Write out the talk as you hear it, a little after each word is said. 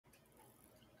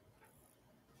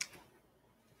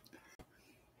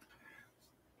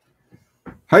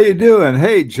How you doing?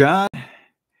 Hey, John,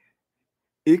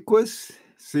 Equus,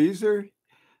 Caesar,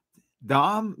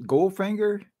 Dom,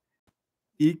 Goldfinger,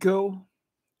 Eco.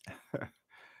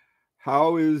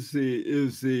 How is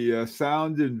the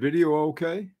sound and video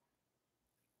okay?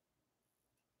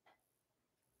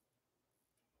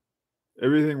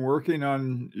 Everything working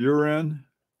on your end?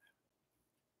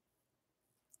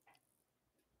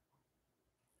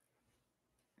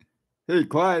 Hey,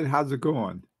 Clyde, how's it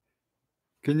going?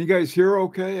 Can you guys hear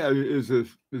okay? Is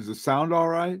the sound all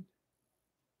right?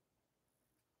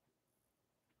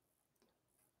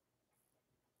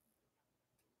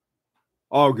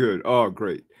 Oh, good. Oh,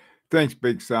 great. Thanks,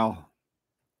 Big Sal.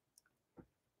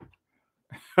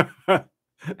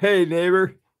 Hey,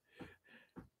 neighbor.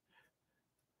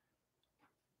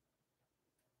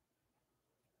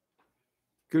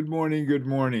 Good morning. Good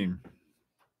morning.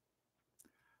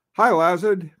 Hi,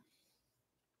 Lazard.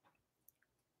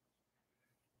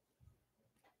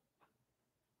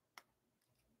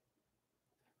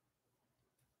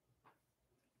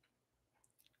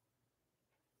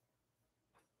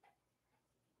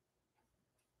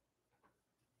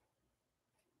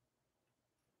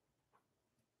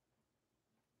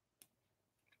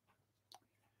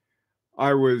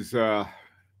 I was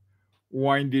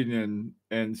winding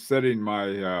and setting my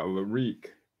Larique.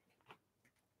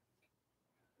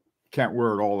 Can't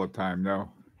wear it all the time,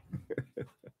 no.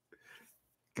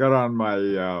 Got on my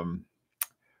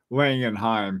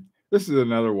Langenheim. This is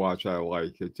another watch I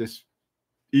like. It's just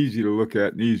easy to look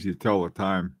at and easy to tell the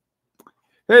time.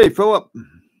 Hey, Philip.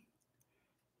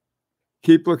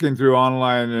 Keep looking through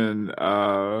online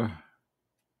and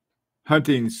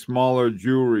hunting smaller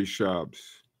jewelry shops.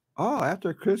 Oh,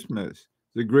 after Christmas.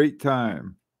 It's a great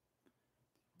time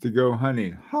to go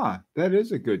hunting. Huh, that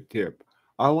is a good tip.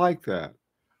 I like that.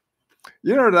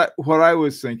 You know that what I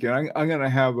was thinking. I'm going to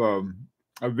have a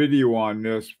video on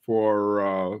this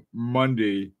for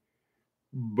Monday,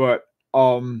 but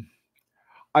I'm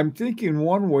thinking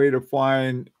one way to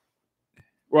find.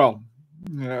 Well,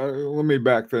 let me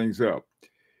back things up.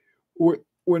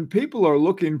 When people are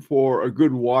looking for a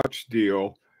good watch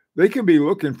deal, they can be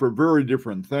looking for very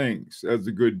different things as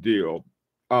a good deal.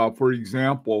 For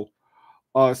example,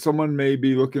 someone may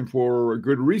be looking for a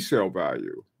good resale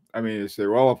value. I mean, they say,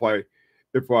 well,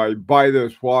 if I buy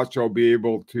this watch, I'll be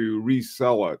able to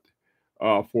resell it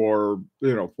for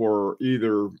for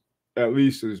either at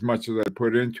least as much as I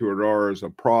put into it or as a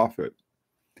profit.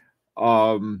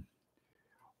 Or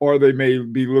they may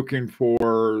be looking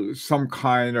for some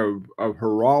kind of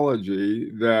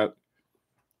horology that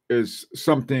is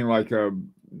something like a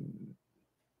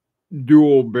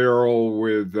dual barrel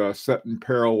with set in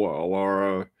parallel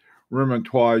or a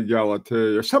Remontois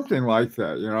Galatea or something like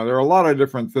that. There are a lot of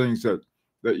different things that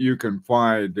you can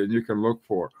find and you can look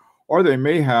for. Or they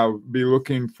may be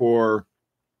looking for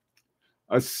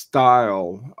a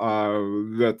style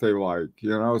that they like,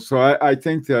 So I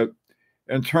think that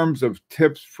in terms of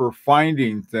tips for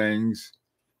finding things,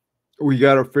 we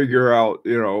got to figure out,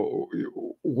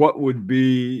 what would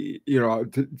be,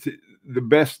 the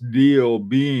best deal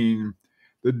being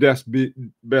the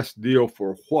best deal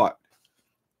for what.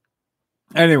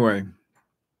 Anyway,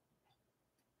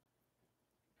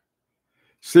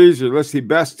 Caesar, let's see.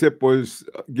 Best tip was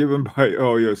given by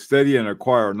steady and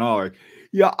acquire knowledge.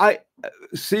 Yeah,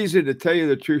 Caesar, to tell you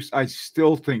the truth, I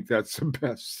still think that's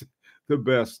the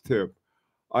best tip.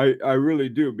 I really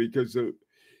do, because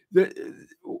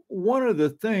one of the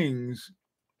things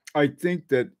I think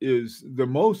that is the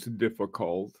most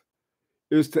difficult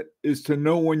is to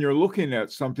know when you're looking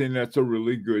at something that's a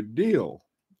really good deal.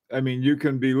 I mean, you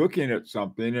can be looking at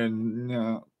something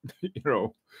and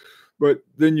but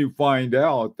then you find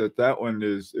out that one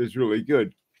is really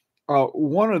good.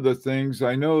 One of the things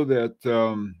I know that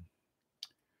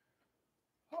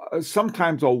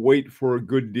sometimes I'll wait for a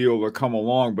good deal to come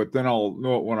along, but then I'll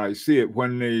know it when I see it.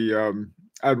 When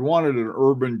I'd wanted an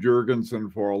Urban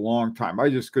Jurgensen for a long time. I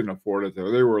just couldn't afford it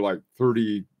though. They were like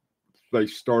 30. They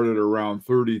started around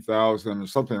 30,000 or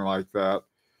something like that.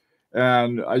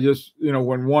 And I just,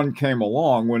 when one came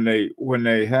along, when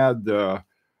they had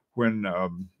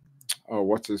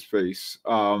what's his face,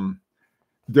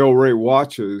 Del Rey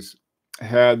watches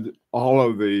had all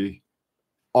of the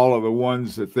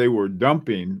ones that they were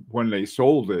dumping when they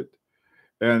sold it,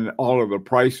 and all of the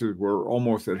prices were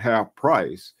almost at half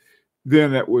price,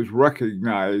 then it was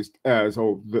recognized as,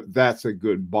 that's a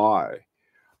good buy.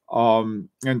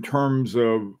 In terms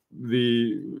of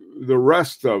the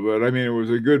rest of it, I mean, it was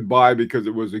a good buy because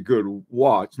it was a good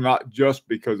watch, not just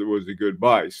because it was a good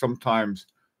buy. Sometimes,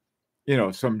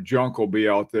 some junk will be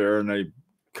out there and they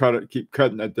keep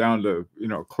cutting it down to,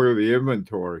 clear the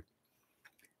inventory.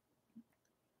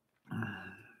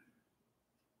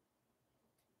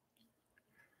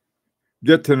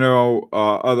 get to know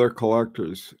other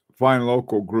collectors, find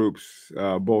local groups,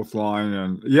 both line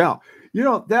and yeah.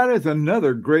 That is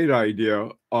another great idea,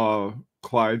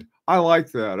 Clyde. I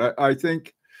like that. I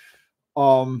think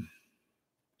um,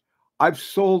 I've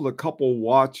sold a couple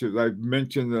watches. I've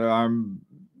mentioned that I'm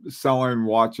selling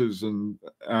watches and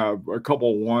a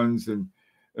couple ones, and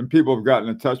people have gotten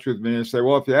in touch with me and say,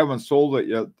 "Well, if you haven't sold it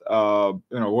yet,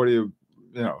 what do you,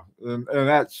 and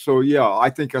that's so yeah. I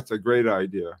think that's a great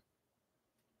idea.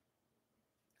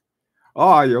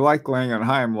 Oh, you like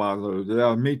Langenheim Lazarus?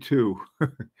 Yeah, me too.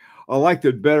 I liked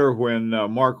it better when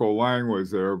Marco Lang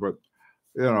was there, but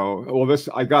well, this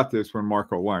I got this when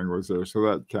Marco Lang was there, so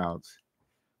that counts.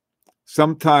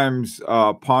 Sometimes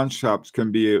pawn shops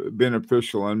can be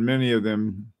beneficial, and many of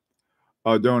them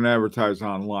don't advertise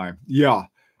online. Yeah,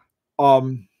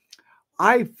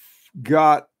 I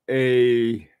got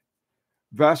a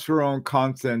Vacheron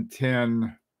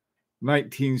Constantin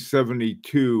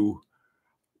 1972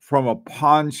 from a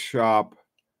pawn shop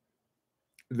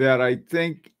that I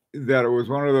think that it was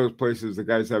one of those places the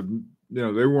guys have, they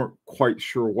weren't quite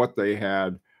sure what they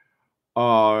had.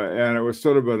 And it was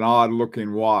sort of an odd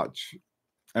looking watch.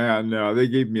 And they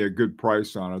gave me a good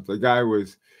price on it. The guy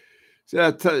was,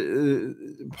 yeah,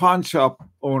 pawn shop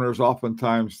owners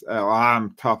oftentimes,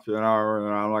 I'm tough, and I'm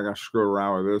not going to screw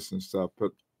around with this and stuff. But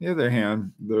on the other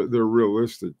hand, they're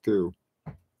realistic too.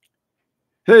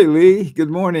 Hey, Lee, good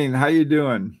morning. How you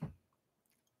doing?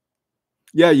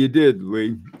 Yeah, you did,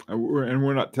 Lee. And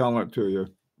we're not telling it to you.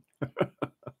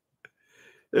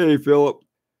 Hey, Philip.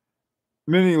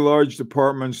 Many large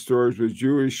department stores with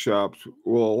jewelry shops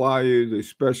will allow you to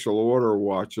special order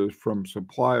watches from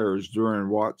suppliers during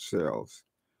watch sales.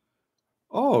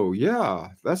 Oh, yeah,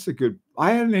 that's a good.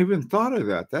 I hadn't even thought of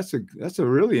that. That's a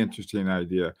really interesting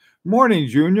idea. Morning,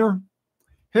 Junior.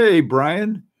 Hey,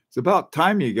 Brian. It's about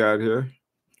time you got here.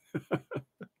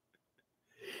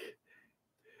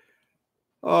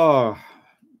 Oh,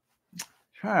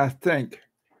 trying to think.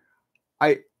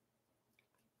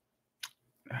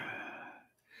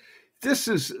 This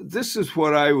is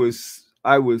what I was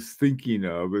thinking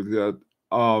of, is that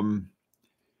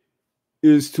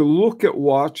is to look at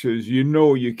watches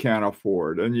you can't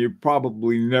afford, and you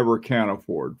probably never can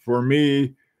afford. For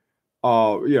me,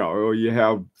 you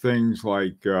have things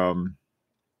like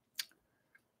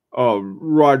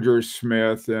Roger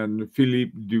Smith and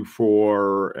Philippe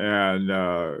Dufour and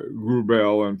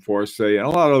Grubel and Forcey and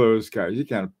a lot of those guys. You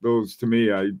can't, those to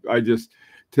me, I just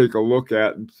take a look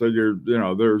at and figure,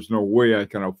 there's no way I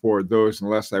can afford those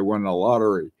unless I win the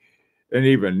lottery. And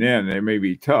even then, they may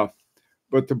be tough.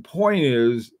 But the point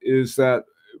is that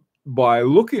by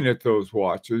looking at those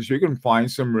watches, you can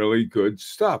find some really good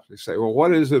stuff. They say, well,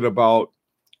 what is it about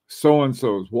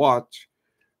so-and-so's watch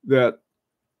that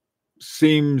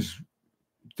seems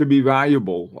to be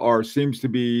valuable or seems to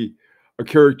be a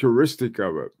characteristic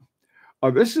of it?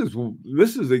 This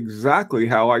is exactly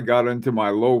how I got into my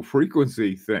low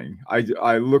frequency thing.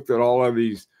 I looked at all of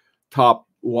these top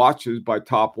watches by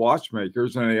top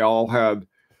watchmakers, and they all had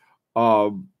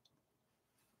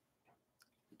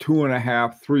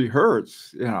 2.5, 3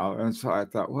 hertz, and so I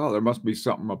thought, well, there must be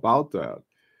something about that.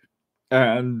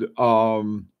 And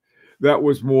that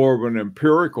was more of an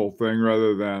empirical thing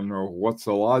rather than what's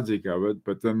the logic of it,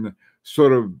 but then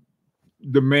sort of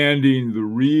demanding the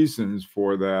reasons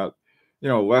for that,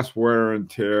 less wear and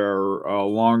tear,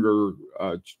 longer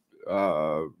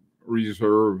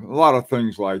reserve, a lot of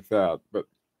things like that. But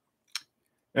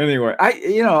anyway,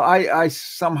 I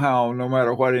somehow, no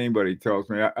matter what anybody tells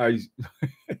me, I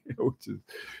which is,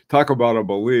 talk about a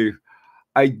belief,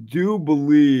 I do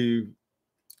believe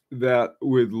that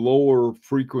with lower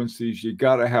frequencies, you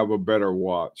got to have a better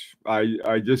watch.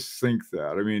 I just think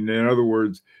that. I mean, in other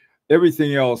words,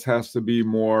 everything else has to be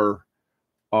more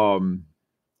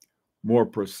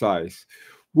precise.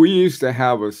 We used to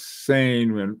have a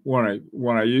saying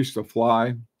when I used to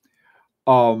fly,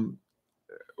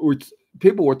 which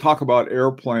people would talk about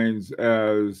airplanes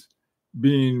as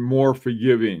being more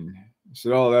forgiving.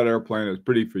 So, oh, that airplane is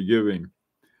pretty forgiving.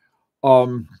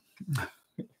 Any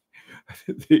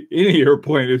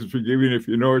airplane is forgiving if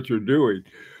you know what you're doing.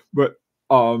 But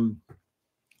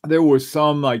there was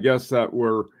some, I guess, that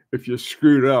were, if you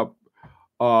screwed up,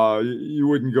 you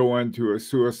wouldn't go into a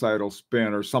suicidal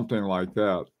spin or something like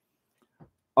that.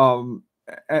 And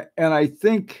I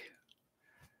think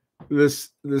the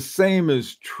same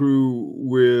is true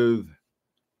with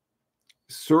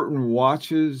certain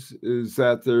watches, is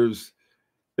that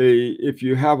if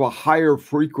you have a higher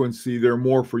frequency, they're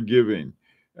more forgiving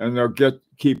and they'll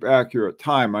keep accurate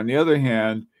time. On the other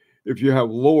hand, if you have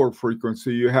lower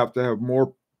frequency, you have to have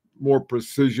more more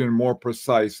precision, more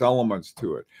precise elements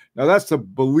to it. Now that's a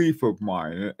belief of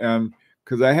mine, and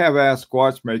because I have asked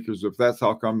watchmakers if that's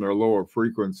how come they're lower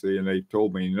frequency, and they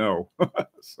told me no.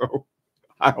 So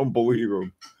I don't believe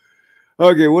them.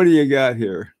 Okay, what do you got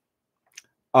here?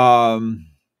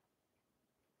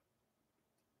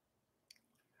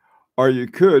 Or you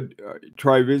could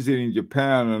try visiting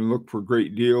Japan and look for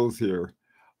great deals here,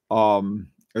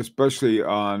 especially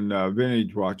on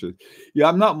vintage watches. Yeah,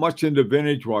 I'm not much into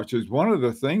vintage watches. One of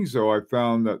the things, though, I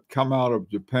found that come out of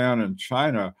Japan and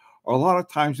China are a lot of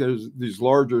times there's these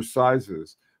larger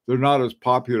sizes. They're not as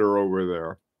popular over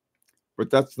there, but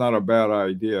that's not a bad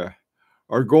idea.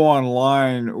 Or go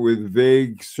online with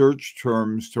vague search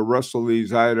terms to wrestle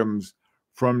these items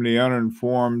from the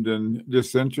uninformed and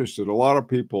disinterested. A lot of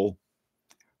people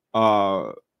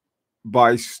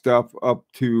buy stuff up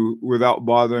to without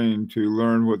bothering to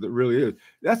learn what it really is.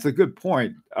 That's a good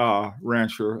point,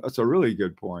 Rancher. That's a really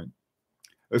good point.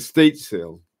 Estate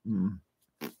sales.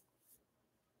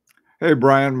 Hey,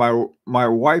 Brian, my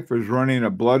wife is running a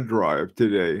blood drive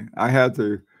today. I had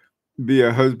to be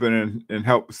a husband and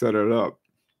help set it up.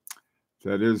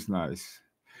 That is nice.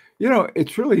 You know,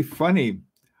 it's really funny.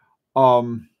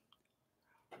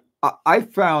 I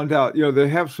found out, you know, they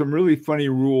have some really funny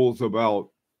rules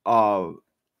about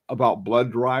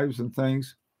blood drives and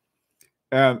things.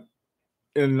 And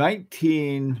in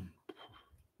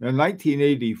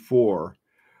 1984,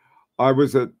 I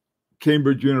was at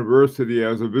Cambridge University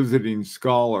as a visiting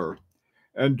scholar.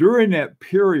 And during that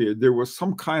period, there was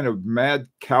some kind of mad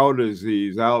cow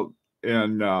disease out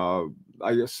in, I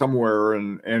guess, somewhere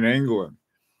in England.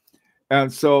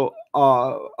 And so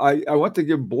I went to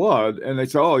give blood, and they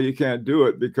said, "Oh, you can't do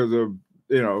it because of,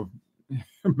 you know,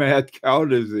 mad cow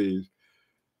disease."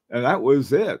 And that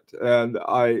was it. And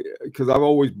because I've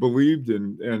always believed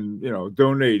in you know,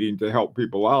 donating to help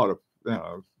people out, you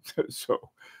know, so,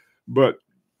 but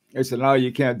I said, "No,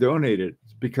 you can't donate it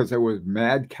because there was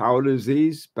mad cow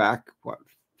disease back, what,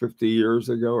 50 years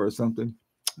ago or something."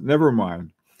 Never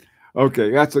mind.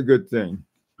 Okay, that's a good thing.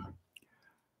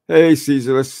 Hey,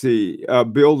 Caesar, let's see.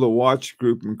 Build a watch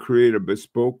group and create a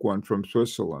bespoke one from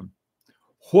Switzerland.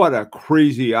 What a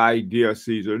crazy idea,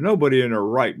 Caesar. Nobody in their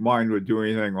right mind would do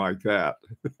anything like that.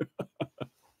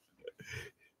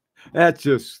 That's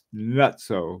just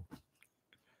nutso.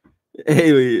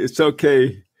 Haley, it's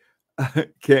okay.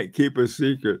 Can't keep a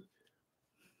secret.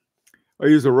 I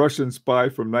use a Russian spy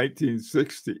from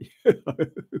 1960.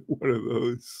 One of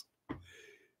those.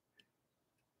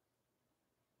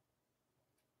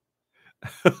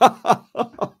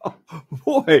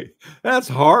 Boy, that's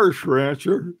harsh,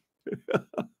 Rancher.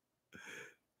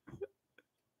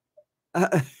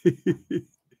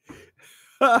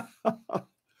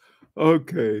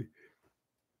 Okay.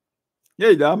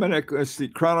 Hey, Dominic, let's see.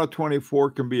 Chrono 24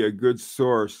 can be a good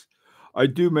source. I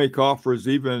do make offers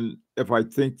even if I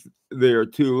think they are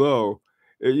too low.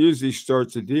 It usually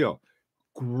starts a deal.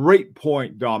 Great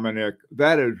point, Dominic.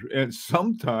 That is, and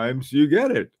sometimes you get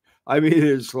it. I mean,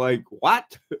 it's like,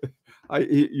 what?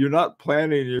 You're not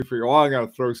planning. You figure, oh, I'm going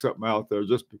to throw something out there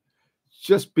just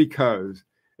because.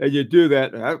 And you do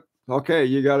that. Okay,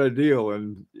 you got a deal,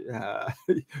 and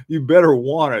you better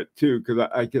want it too, because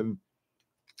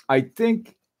I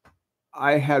think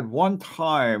I had one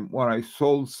time when I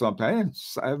sold something. I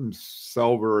haven't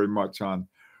sell very much on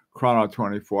Chrono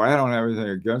 24. I don't have anything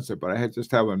against it, but I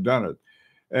just haven't done it.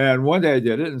 And one day I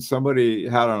did it, and somebody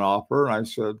had an offer, and I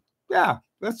said, "Yeah,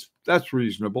 that's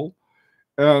reasonable."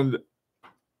 And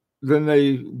then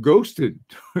they ghosted;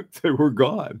 they were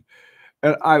gone.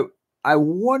 And I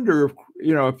wonder if,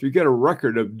 you know, if you get a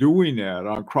record of doing that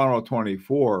on Chrono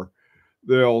 24,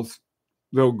 they'll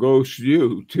ghost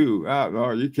you too.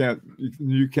 No, you can't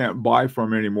buy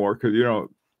from anymore because you don't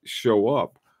show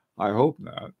up. I hope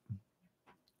not.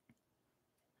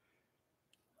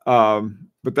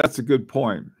 But that's a good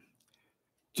point.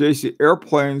 JC,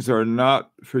 airplanes are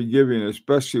not forgiving,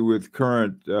 especially with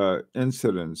current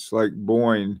incidents like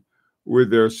Boeing with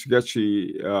their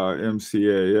sketchy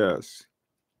MCAS.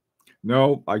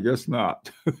 No, I guess not.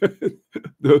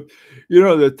 The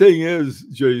thing is,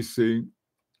 JC,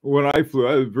 when I flew,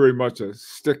 I was very much a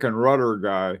stick and rudder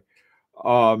guy.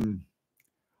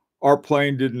 Our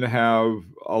plane didn't have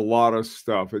a lot of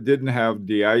stuff. It didn't have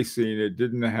de-icing. It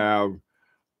didn't have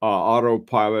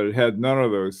autopilot. It had none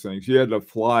of those things. You had to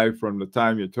fly from the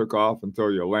time you took off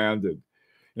until you landed,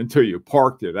 until you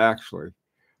parked it, actually.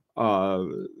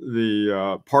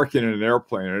 The parking an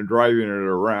airplane and driving it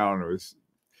around was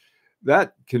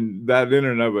that in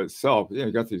and of itself,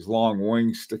 you got these long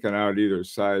wings sticking out either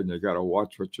side, and you got to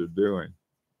watch what you're doing.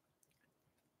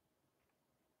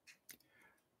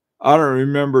 I don't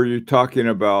remember you talking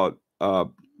about,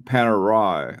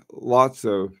 Panerai. Lots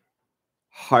of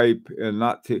hype and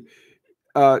not to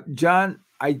John,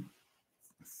 I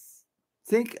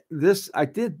think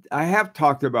I have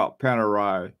talked about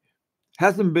Panerai.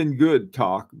 Hasn't been good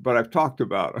talk, but I've talked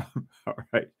about them. All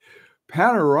right.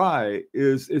 Panerai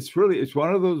it's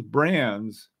one of those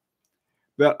brands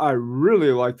that I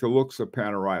really like the looks of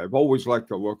Panerai. I've always liked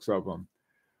the looks of them,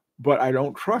 but I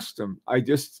don't trust them. I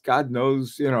just God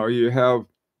knows, you have,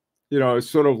 it's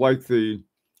sort of like the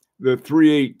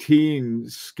 318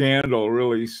 scandal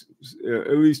really,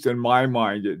 at least in my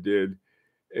mind it did,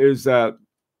 is that,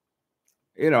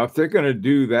 if they're going to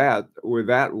do that with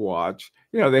that watch,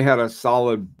 they had a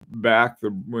solid back, the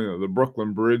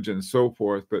Brooklyn Bridge and so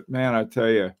forth. But man, I tell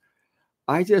you,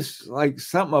 I just like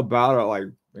something about it. Like,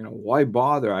 why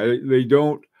bother?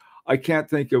 I can't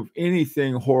think of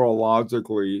anything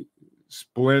horologically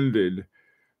splendid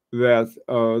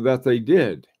that they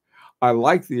did. I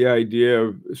like the idea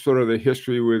of sort of the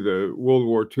history with the World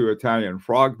War II Italian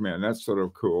frogmen. That's sort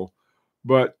of cool.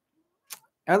 But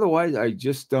otherwise, I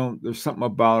just don't. There's something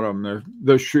about them.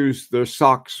 Their shoes, their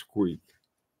socks squeak.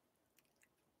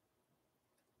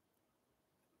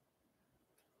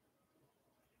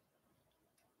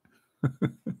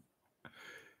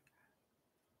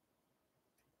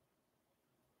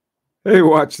 Hey,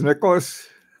 watch Nicholas.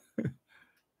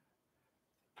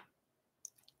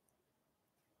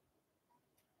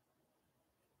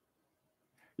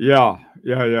 Yeah,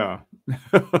 yeah,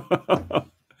 yeah.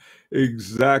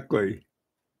 Exactly.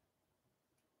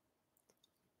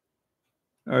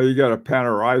 Oh, you got a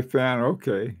Panerai fan?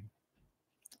 Okay.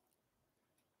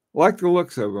 Like the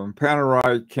looks of them.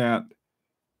 Panerai can't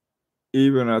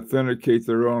even authenticate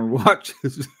their own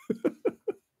watches.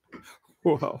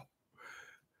 Wow.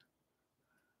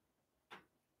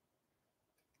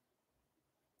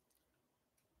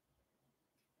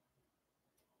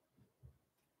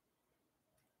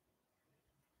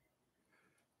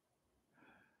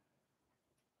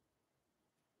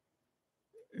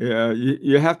 Yeah,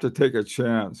 you have to take a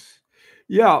chance.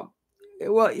 Yeah.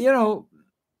 Well, you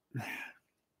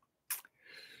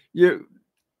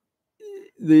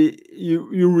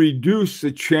you reduce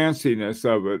the chanciness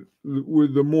of it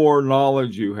with the more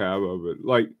knowledge you have of it.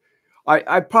 Like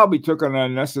I probably took an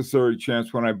unnecessary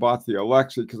chance when I bought the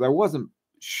Alexa because I wasn't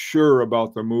sure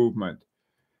about the movement.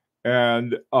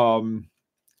 And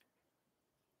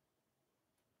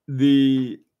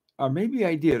the maybe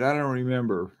I did. I don't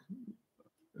remember.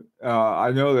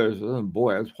 I know there's oh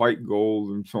boy, it's white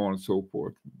gold and so on and so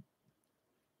forth.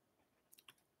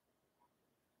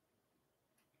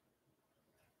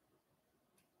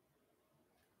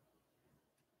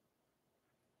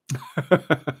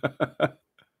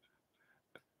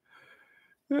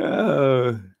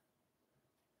 Yeah,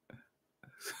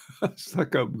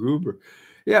 suck up goober.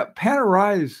 Yeah,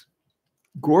 Panerai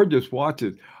gorgeous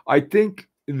watches. I think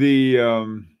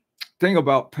the thing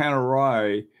about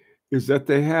Panerai is that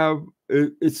they have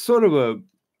it's sort of a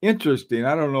interesting.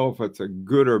 I don't know if it's a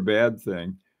good or bad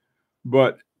thing,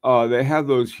 but they have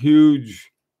those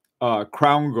huge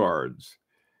crown guards,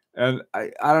 and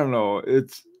I don't know.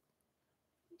 It's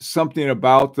something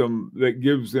about them that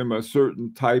gives them a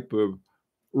certain type of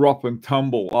rough and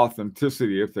tumble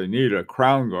authenticity. If they need a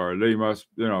crown guard, they must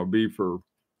be for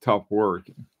tough work.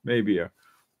 Maybe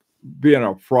being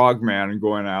a frogman and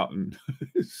going out and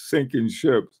sinking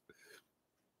ships.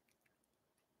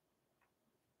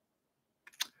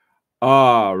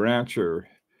 Ah, rancher.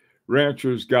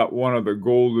 Rancher's got one of the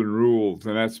golden rules,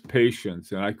 and that's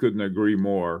patience, and I couldn't agree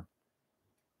more.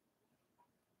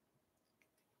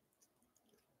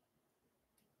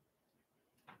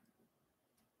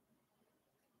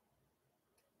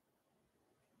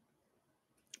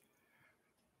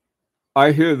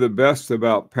 I hear the best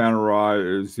about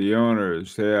Panerai is the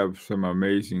owners. They have some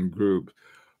amazing groups.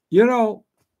 You know,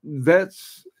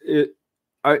 that's it.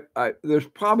 There's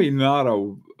probably not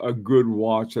a good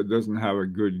watch that doesn't have a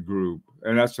good group,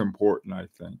 and that's important, I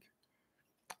think.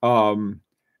 Um,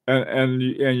 and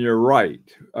you're right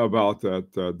about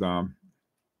that, Dom.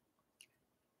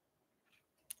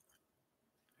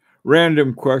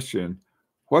 Random question: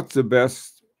 what's the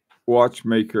best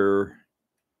watchmaker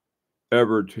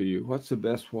ever to you? What's the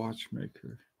best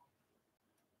watchmaker?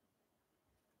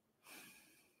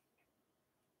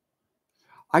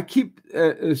 I keep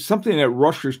something that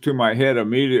rushes to my head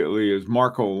immediately is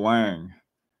Marco Lang.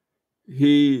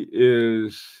 He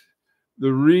is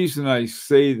the reason I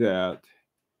say that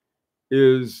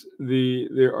is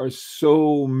there are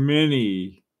so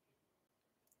many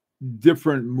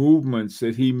different movements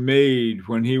that he made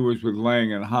when he was with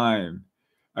Lang and Heim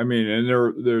I mean, and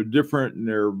they're different,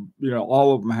 and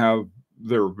all of them have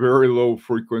their very low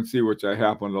frequency, which I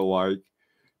happen to like.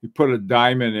 You put a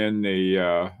diamond in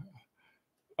the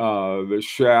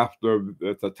shaft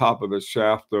at the top of the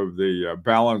shaft of the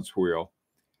balance wheel.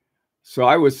 So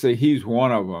I would say he's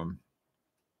one of them.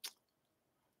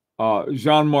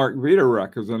 Jean-Marc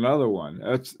Viderec is another one.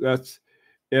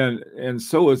 And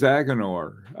so is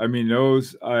Agenor. I mean,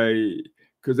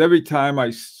 because every time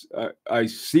I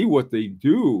see what they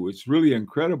do, it's really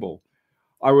incredible.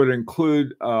 I would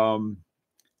include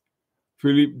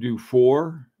Philippe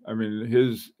Dufour. I mean,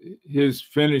 his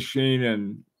finishing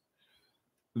and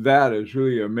that is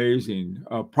really amazing.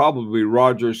 Probably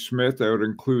Roger Smith. I would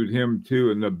include him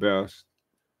too in the best.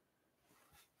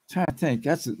 I'm trying to think.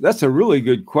 That's a really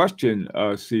good question,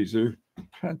 Caesar. I'm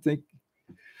trying to think.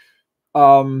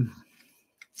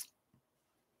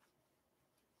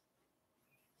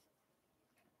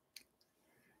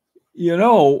 You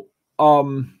know,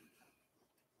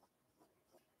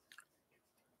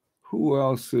 who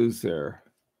else is there?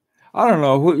 I don't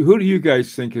know. Who do you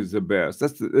guys think is the best?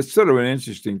 That's sort of an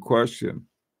interesting question.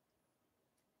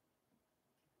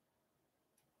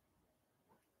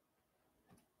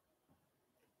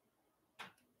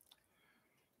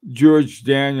 George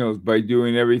Daniels, by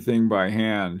doing everything by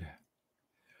hand.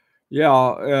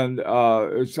 Yeah, and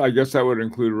I guess that would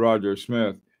include Roger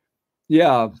Smith.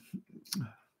 Yeah,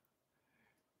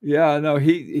 yeah. No,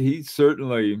 he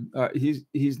certainly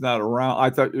he's not around. I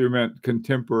thought you meant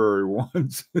contemporary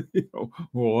ones.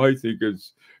 Well, I think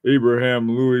it's Abraham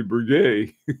Louis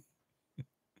Breguet.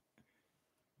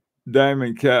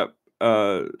 Diamond Cap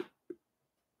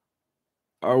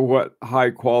or what high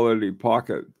quality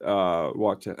pocket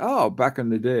watch it. Oh, back in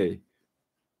the day.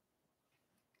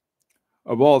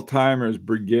 Of all timers,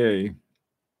 Breguet.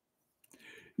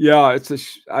 Yeah,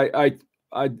 it's I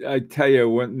tell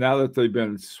you, now that they've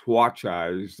been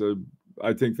Swatchized,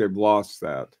 I think they've lost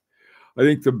that. I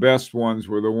think the best ones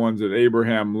were the ones that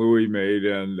Abraham Louis made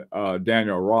and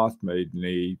Daniel Roth made in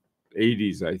the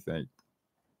 80s, I think.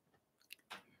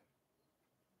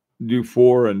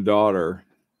 Dufour and daughter.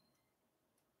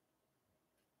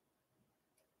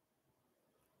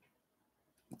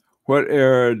 What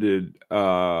era did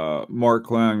Mark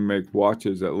Lang make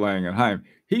watches at Lang & Heim?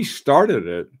 He started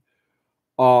it.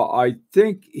 I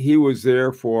think he was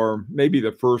there for maybe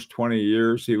the first 20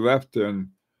 years. He left in,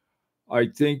 I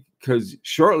think, because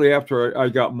shortly after I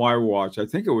got my watch, I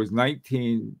think it was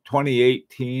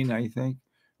 2018, I think.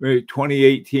 Maybe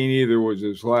 2018 either was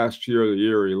his last year or the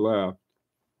year he left.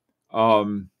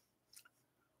 And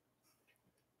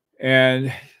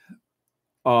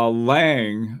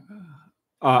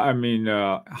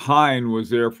Hein was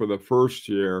there for the first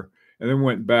year and then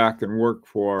went back and worked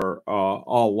for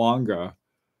Allanga.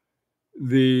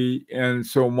 And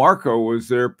so Marco was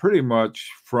there pretty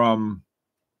much from,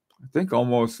 I think,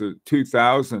 almost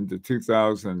 2000 to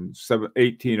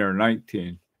 2018 or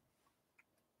 19.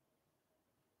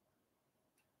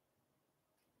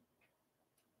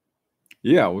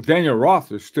 Yeah, well, Daniel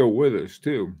Roth is still with us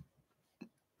too.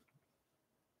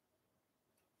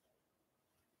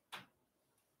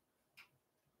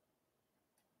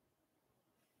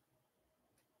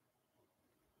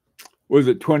 Was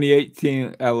it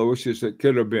 2018, Aloysius? It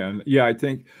could have been. Yeah, I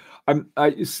think I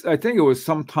think it was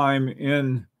sometime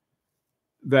in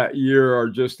that year or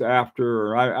just after,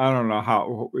 or I don't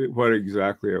know what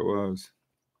exactly it was.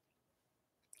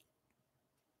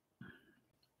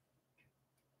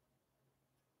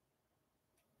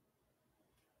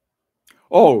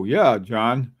 Oh yeah,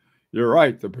 John, you're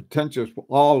right.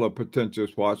 All the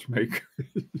pretentious watchmakers.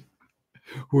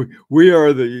 we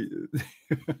are the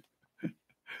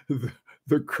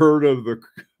the curd of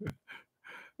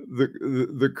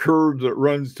the curve that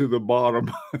runs to the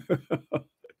bottom.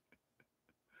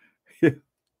 Yeah.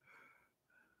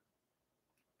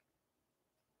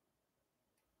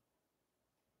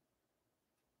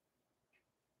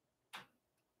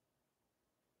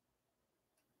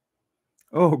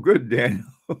 Oh, good, Daniel.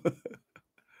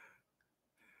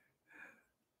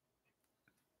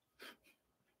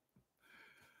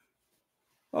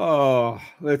 Oh,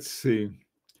 let's see.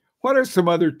 What are some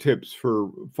other tips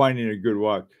for finding a good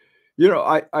watch?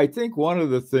 I think one of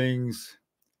the things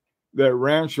that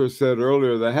Rancho said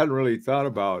earlier that I hadn't really thought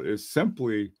about is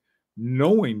simply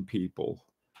knowing people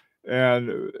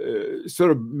and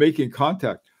sort of making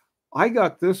contact. I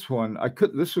got this one.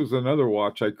 This was another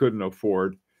watch I couldn't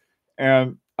afford.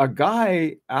 And a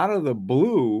guy out of the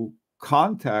blue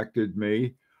contacted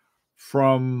me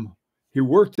he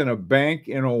worked in a bank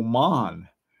in Oman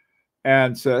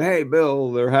and said, "Hey,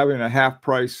 Bill, they're having a half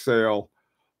price sale.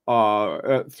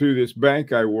 through this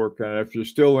bank I work at. If you're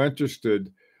still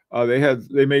interested,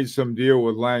 they made some deal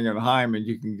with Lang& Heim, and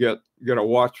you can get a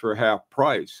watch for half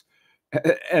price.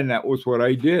 And that was what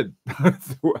I did.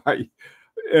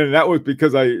 And that was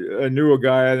because I knew a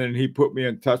guy, and then he put me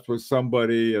in touch with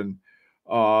somebody, and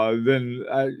then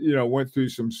I, went through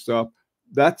some stuff.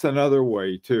 That's another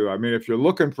way too. I mean, if you're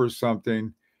looking for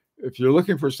something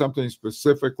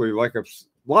specifically, like a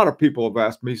lot of people have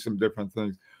asked me some different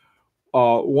things.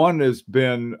 One has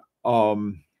been,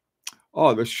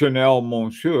 the Chanel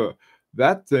Monsieur.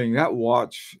 That thing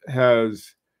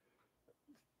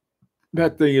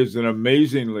is an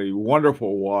amazingly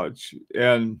wonderful watch.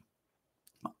 And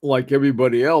like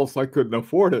everybody else, I couldn't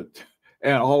afford it.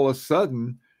 And all of a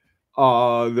sudden,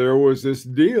 there was this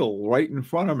deal right in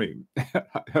front of me.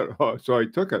 So I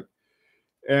took it.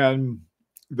 And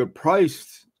the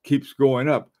price keeps going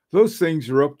up. Those things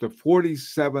are up to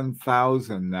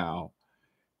 $47,000 now.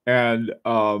 And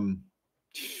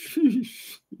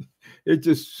it's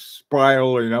just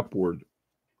spiraling upward.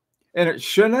 And it's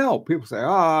Chanel. People say,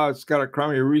 it's got a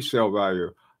crummy resale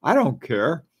value. I don't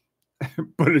care.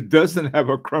 But it doesn't have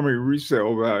a crummy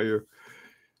resale value.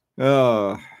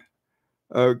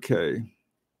 Okay.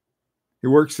 He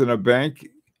works in a bank.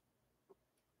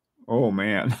 Oh,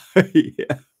 man.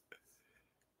 Yeah.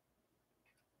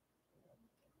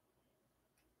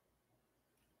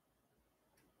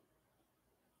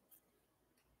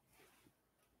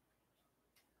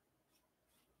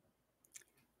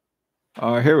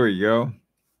 Here we go.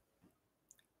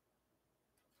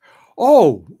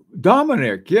 Oh,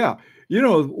 Dominic, yeah. You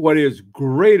know what is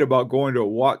great about going to a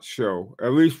watch show,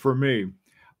 at least for me?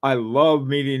 I love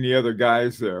meeting the other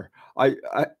guys there. I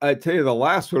tell you, the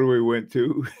last one we went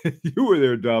to, you were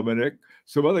there, Dominic.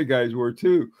 Some other guys were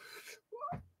too.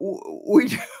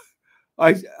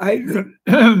 I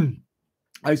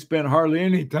I spent hardly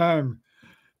any time,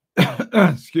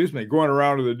 excuse me, going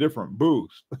around to the different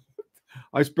booths.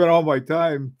 I spent all my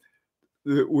time.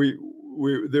 There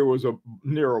was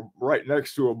right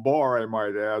next to a bar, I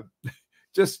might add,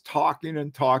 just talking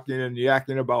and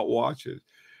yakking about watches.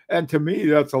 And to me,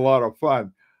 that's a lot of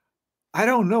fun. I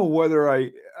don't know whether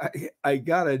I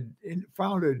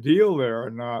found a deal there or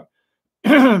not,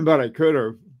 but I could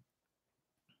have.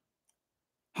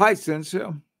 Hi,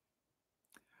 Cynthia.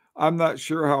 I'm not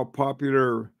sure how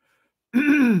popular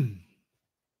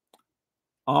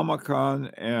Omicron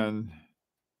and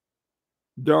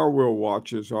Darwell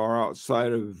watches are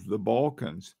outside of the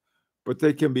Balkans, but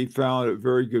they can be found at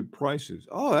very good prices.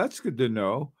 Oh, that's good to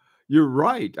know. You're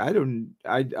right. I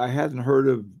hadn't heard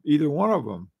of either one of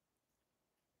them.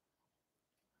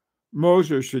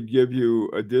 Moser should give you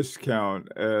a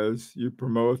discount as you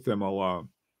promote them a lot.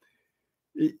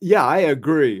 Yeah, I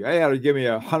agree. I had to give me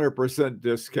 100%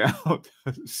 discount,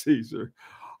 Caesar.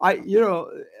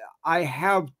 I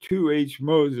have two H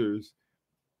Mosers,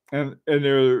 and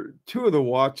they're two of the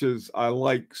watches I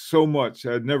like so much.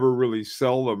 I'd never really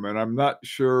sell them, and I'm not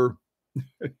sure.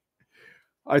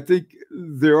 I think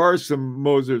there are some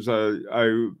Mosers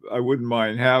I wouldn't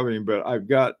mind having, but I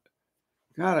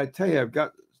tell you, I've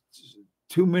got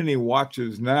too many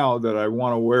watches now that I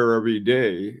want to wear every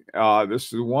day.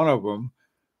 This is one of them.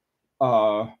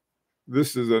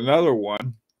 This is another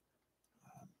one.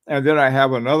 And then I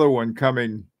have another one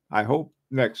coming, I hope,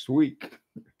 next week.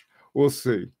 We'll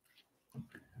see.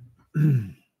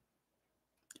 Do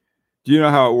you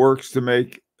know how it works to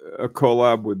make a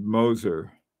collab with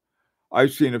Moser?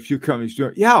 I've seen a few companies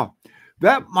doing it. Yeah,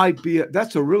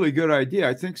 that's a really good idea.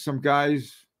 I think some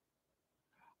guys,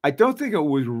 I don't think it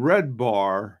was Red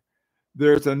Bar.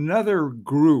 There's another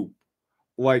group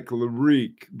like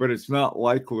Larique, but it's not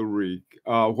like Larique.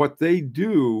 What they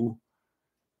do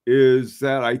is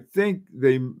that I think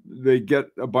they get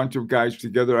a bunch of guys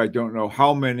together. I don't know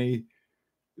how many.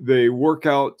 They work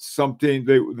out something.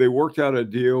 They worked out a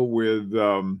deal with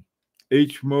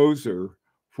H. Moser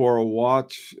for a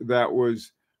watch that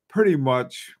was pretty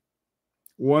much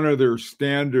one of their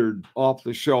standard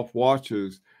off-the-shelf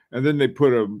watches, and then they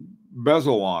put a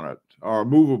bezel on it, or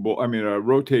a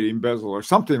rotating bezel or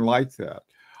something like that.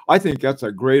 I think that's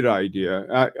a great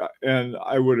idea. And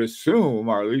I would assume,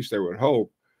 or at least I would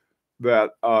hope,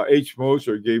 that H.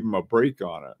 Moser gave him a break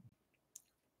on it.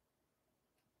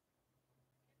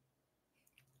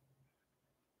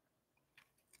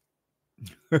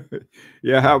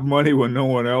 Yeah, have money when no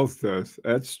one else does.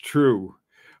 That's true.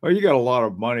 Oh, you got a lot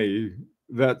of money.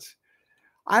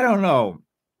 I don't know.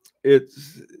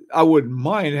 I wouldn't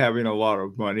mind having a lot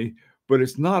of money, but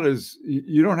it's not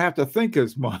you don't have to think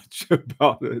as much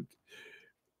about it.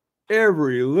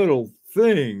 Every little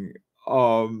thing,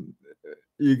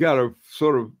 you got to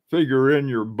sort of figure in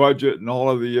your budget and all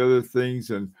of the other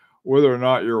things, and whether or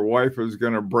not your wife is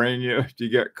going to brain you if you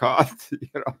get caught.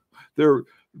 There are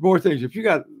more things. If you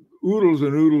got oodles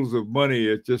and oodles of money,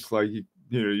 it's just like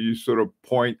you sort of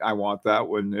point, I want that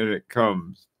one, and it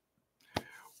comes.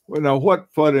 Well, now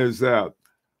what fun is that?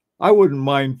 I wouldn't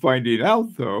mind finding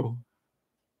out, though.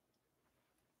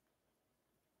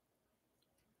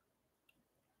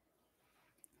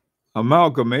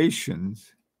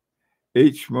 Amalgamations.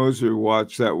 H. Moser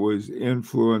watch that was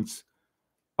influenced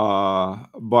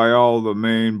by all the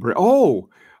main.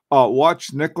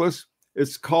 Watch, Nicholas.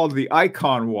 It's called the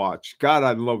Icon watch. God,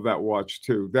 I'd love that watch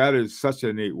too. That is such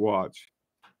a neat watch.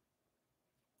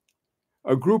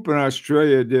 A group in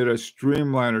Australia did a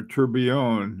Streamliner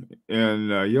Tourbillon in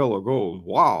yellow gold.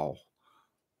 Wow.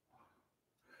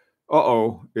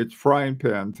 Uh-oh, it's frying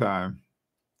pan time.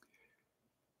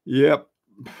 Yep,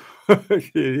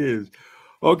 it is.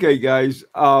 Okay, guys.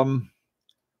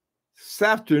 This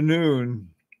afternoon,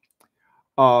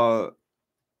 we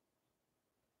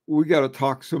got to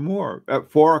talk some more at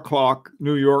 4:00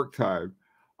 New York time.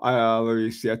 Let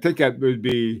me see. I think that would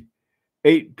be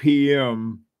 8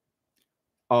 p.m.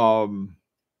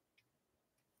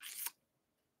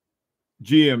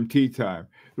 GMT time.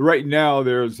 Right now,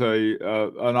 there's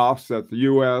an offset. The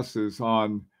U.S. is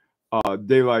on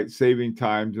daylight saving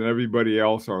times, and everybody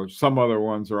else, or some other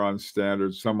ones, are on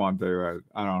standard, some on daylight.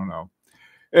 I don't know.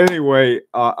 Anyway,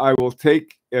 I will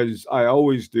take, as I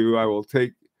always do, I will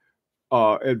take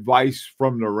advice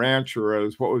from the rancher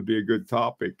as what would be a good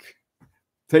topic.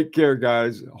 Take care,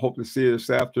 guys. Hope to see you this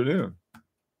afternoon.